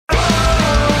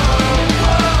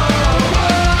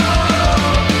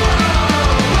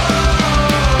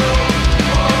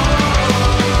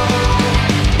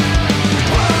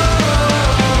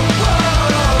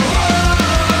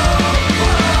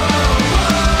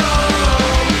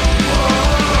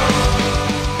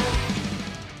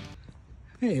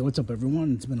What's up,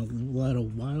 everyone? It's been a little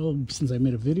while since I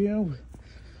made a video.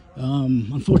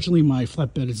 Unfortunately, my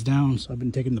flatbed is down, so I've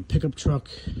been taking the pickup truck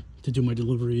to do my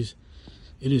deliveries.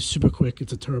 It is super quick.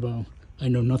 It's a turbo. I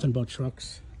know nothing about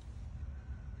trucks,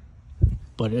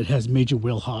 but it has major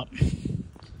wheel hop.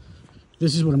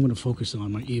 This is what I'm going to focus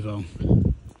on, my EVO.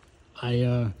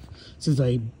 Since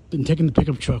I've been taking the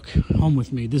pickup truck home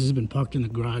with me, this has been parked in the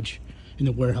garage, in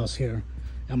the warehouse here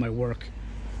at my work,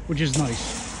 which is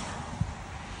nice.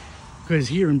 Because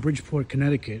here in Bridgeport,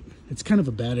 Connecticut, it's kind of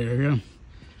a bad area,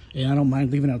 and I don't mind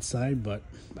leaving outside, but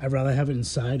I'd rather have it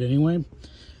inside anyway.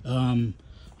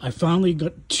 I finally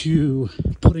got to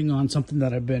putting on something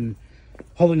that I've been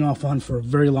holding off on for a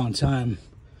very long time.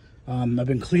 I've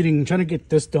been cleaning, trying to get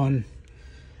this done.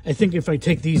 I think if I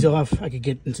take these off, I could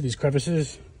get into these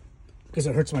crevices because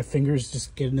it hurts my fingers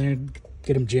just get in there,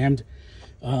 get them jammed.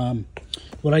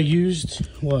 What I used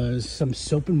was some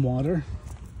soap and water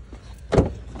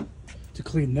to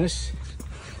clean this.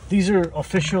 These are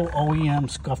official OEM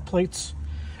scuff plates.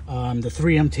 The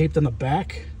 3M taped on the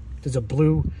back. There's a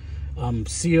blue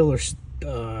seal or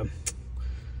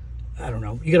I don't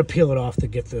know. You got to peel it off to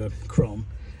get the chrome.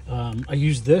 I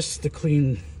used this to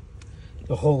clean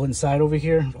the whole inside over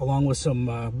here, along with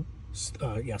some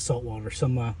salt water,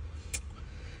 some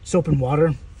soap and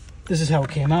water. This is how it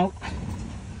came out.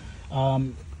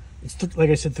 It's like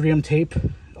I said, 3M tape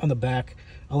on the back.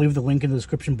 I'll leave the link in the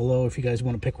description below if you guys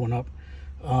want to pick one up.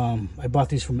 I bought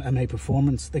these from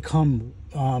MAPerformance. They come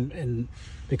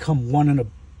one in a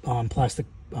plastic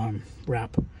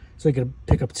wrap, so you can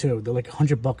pick up two. They're like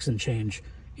 $100 and change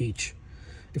each,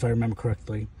 if I remember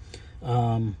correctly.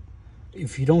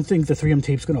 If you don't think the 3M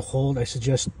tape's going to hold, I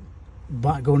suggest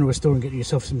going to a store and getting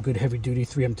yourself some good heavy-duty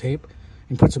 3M tape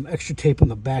and put some extra tape on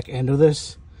the back end of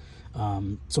this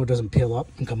so it doesn't peel up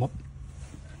and come up.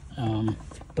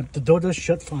 But the door does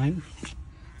shut fine.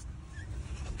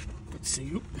 Let's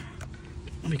see.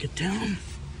 Let me get down.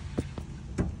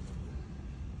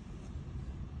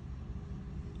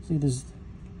 See, it's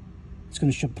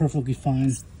going to shut perfectly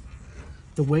fine.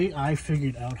 The way I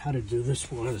figured out how to do this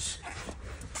was,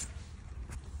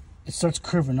 it starts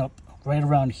curving up right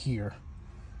around here.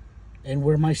 And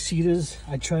where my seat is,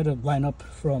 I try to line up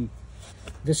from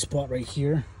this spot right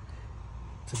here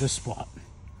to this spot.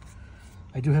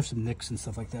 I do have some nicks and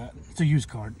stuff like that. It's a used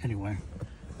card anyway.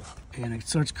 And it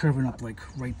starts curving up like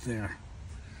right there.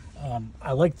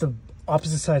 I like the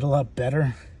opposite side a lot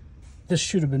better. This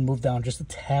should have been moved down just a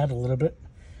tad, a little bit,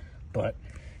 but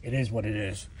it is what it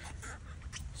is.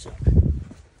 So,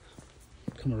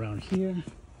 come around here.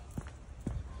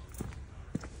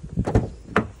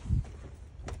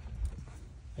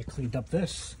 I cleaned up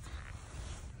this.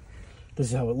 This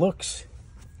is how it looks.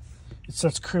 It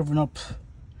starts curving up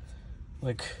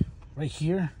like right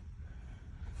here.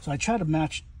 So I try to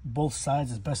match both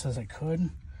sides as best as I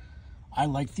could. I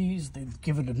like these. They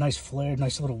give it a nice flare,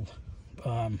 nice little,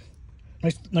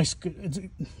 nice good.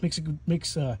 It makes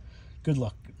good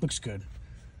look. It looks good.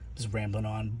 Just rambling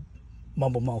on,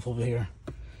 mumble mouth over here.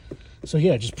 So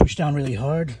yeah, just push down really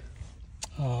hard.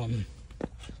 Like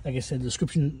I said,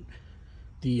 the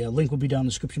link will be down in the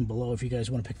description below if you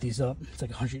guys want to pick these up. It's like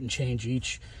 100 and change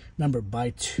each. Remember,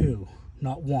 buy two,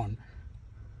 not one.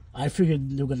 I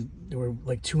figured there were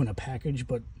like two in a package,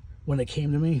 but when they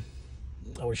came to me,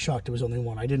 I was shocked there was only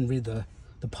one. I didn't read the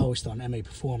post on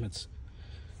MAPerformance,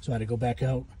 so I had to go back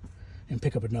out and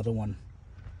pick up another one.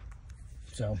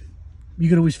 So you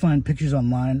can always find pictures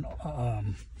online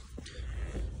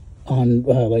on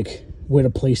like where to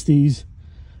place these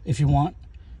if you want.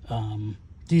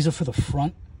 These are for the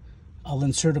front. I'll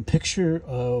insert a picture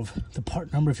of the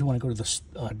part number if you want to go to the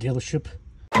dealership.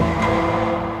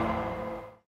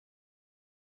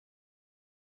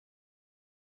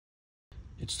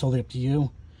 It's totally up to you,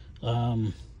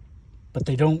 but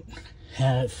they don't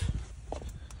have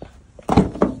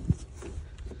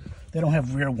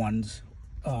rear ones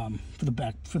for the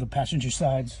back, for the passenger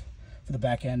sides, for the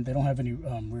back end. They don't have any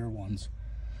rear ones,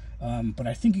 but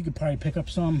I think you could probably pick up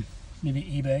some, maybe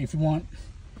eBay if you want.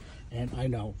 And I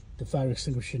know the fire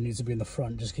extinguisher needs to be in the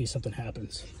front just in case something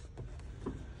happens.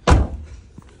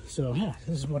 So yeah,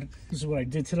 this is what I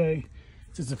did today.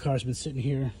 Since the car's been sitting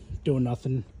here doing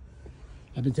nothing,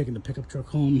 I've been taking the pickup truck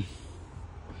home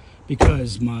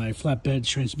because my flatbed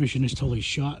transmission is totally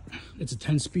shot. It's a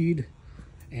 10-speed,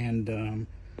 and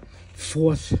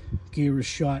 4th gear is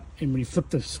shot. And when you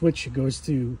flip the switch, it goes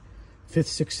to 5th,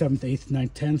 6th, 7th, 8th,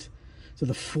 9th, 10th. So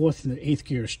the 4th and the 8th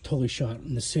gear is totally shot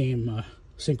in the same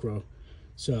synchro.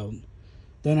 So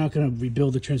they're not going to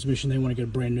rebuild the transmission. They want to get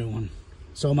a brand new one.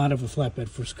 So I'm out of a flatbed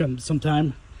for some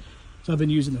time. So I've been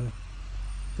using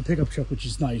the pickup truck, which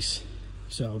is nice.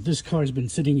 So this car's been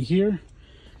sitting here.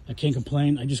 I can't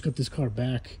complain. I just got this car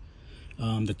back.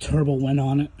 The turbo went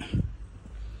on it,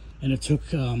 and it took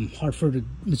Hartford to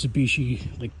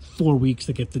Mitsubishi like 4 weeks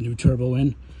to get the new turbo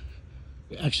in.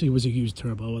 Actually, it was a used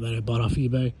turbo that I bought off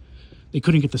eBay. They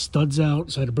couldn't get the studs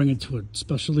out, so I had to bring it to a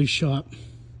specialty shop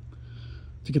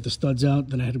to get the studs out.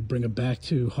 Then I had to bring it back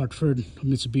to Hartford,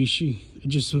 Mitsubishi. It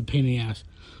just was a pain in the ass.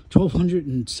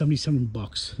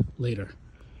 $1,277 later.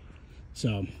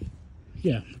 So,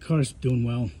 yeah, the car's doing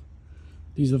well.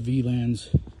 These are VLANs.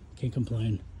 Can't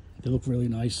complain. They look really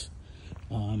nice.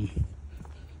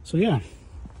 So, yeah.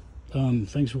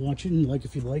 Thanks for watching. Like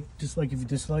if you like, dislike if you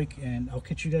dislike, and I'll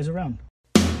catch you guys around.